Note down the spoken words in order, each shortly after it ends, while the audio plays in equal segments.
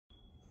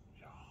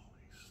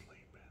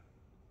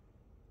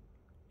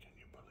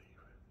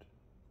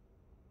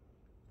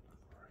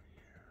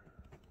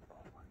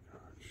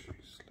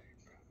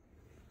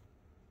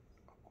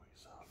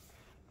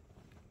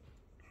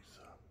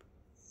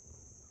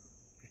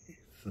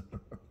Dum,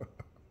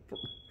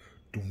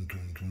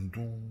 dum, dum,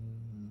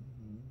 dum.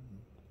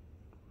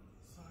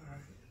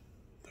 Sorry.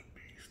 The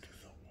beast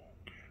is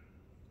awoken.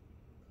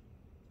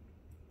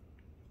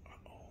 I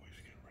always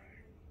get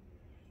ready.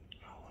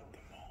 I'll let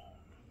them on.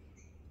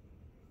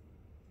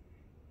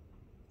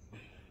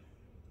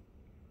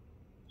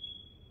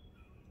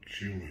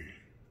 Chuey.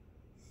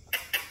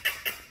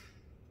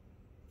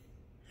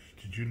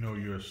 Did you know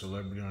you're a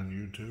celebrity on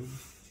YouTube?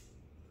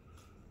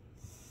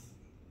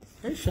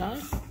 Hey,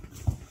 Shy.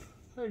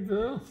 Hey,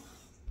 girl.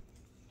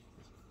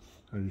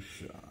 Hey,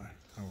 Shy.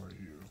 How are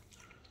you?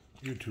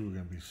 You two are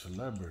going to be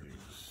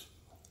celebrities.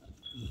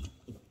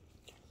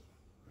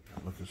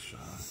 Look at Shy.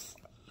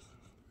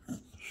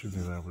 She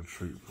did have a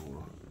treat for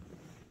her.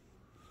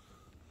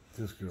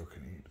 This girl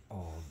can eat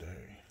all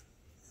day.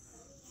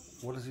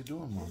 What is he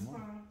doing,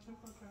 Mama?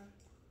 It's okay.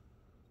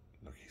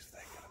 Look, he's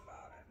thinking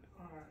about it.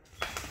 All right.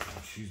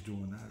 When she's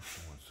doing that,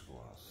 she wants to go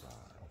outside.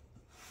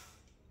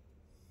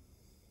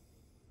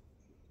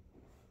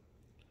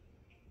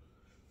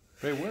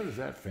 Hey, what is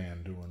that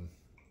fan doing?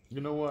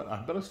 You know what?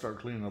 I better start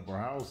cleaning up our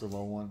house if I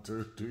want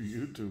to do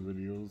YouTube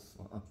videos.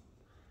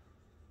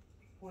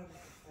 What is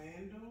the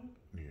fan doing?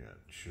 Yeah,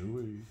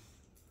 Chuey.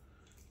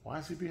 Why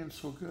is he being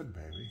so good,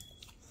 baby?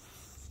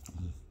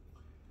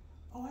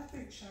 Oh, I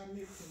think Shy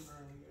nipped him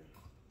earlier.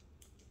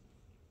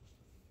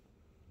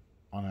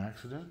 On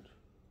accident?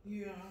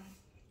 Yeah.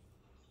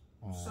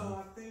 Aww. So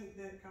I think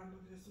that kind of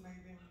just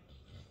made him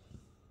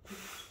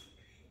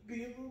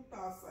be a little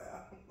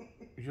docile.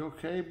 You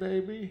okay,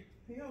 baby?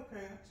 He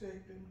okay, I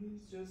checked him.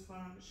 He's just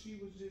fine. But she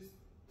was just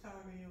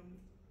tired of him.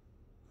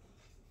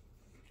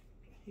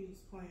 He was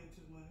playing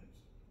too much.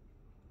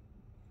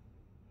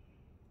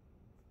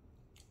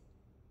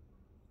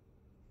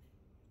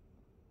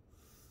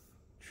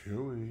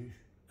 Chuey.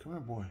 Come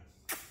here, boy.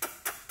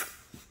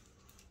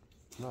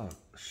 Look,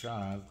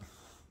 Shy.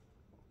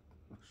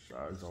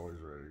 Shy's always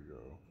ready to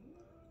go.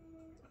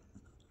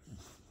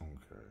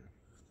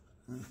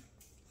 Okay.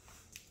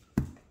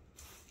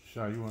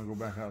 Shy, you want to go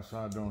back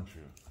outside, don't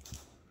you?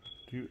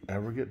 Do you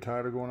ever get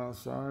tired of going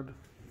outside?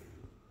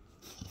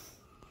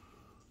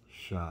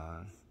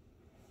 Shy.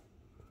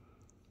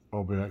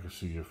 Oh, baby, I can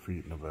see your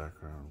feet in the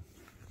background.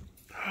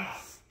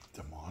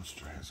 The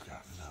monster has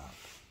gotten up.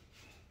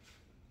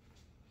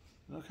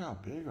 Look how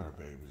big our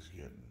baby's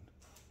getting.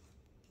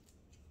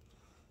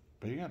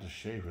 But you got to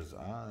shave his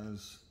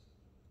eyes.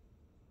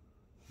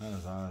 Not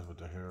his eyes, but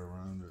the hair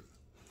around it.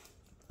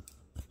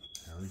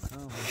 Here he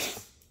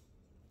comes.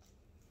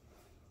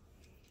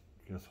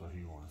 Guess what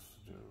he wants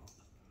to do?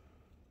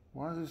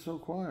 Why is he so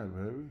quiet,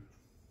 baby?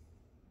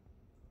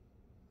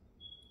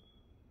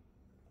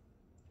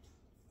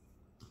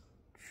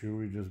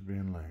 Chuey just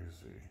being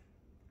lazy.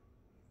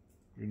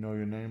 You know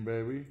your name,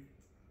 baby?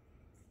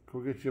 Go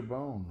get your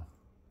bone.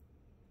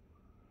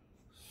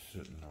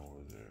 Sitting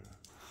over there.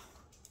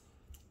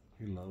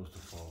 He loves to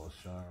follow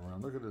Shy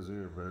around. Look at his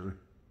ear, baby.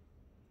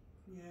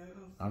 Yeah.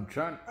 I'm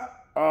trying.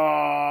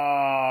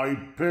 Oh,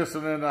 he's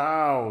pissing in the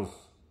house.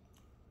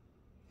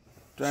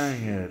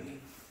 Dang it.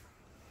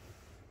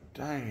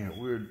 Dang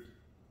it.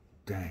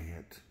 Dang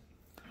it.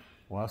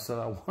 Well, I said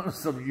I wanted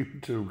some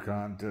YouTube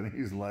content.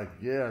 He's like,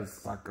 yeah,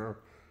 sucker.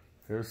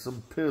 Here's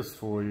some piss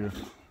for you.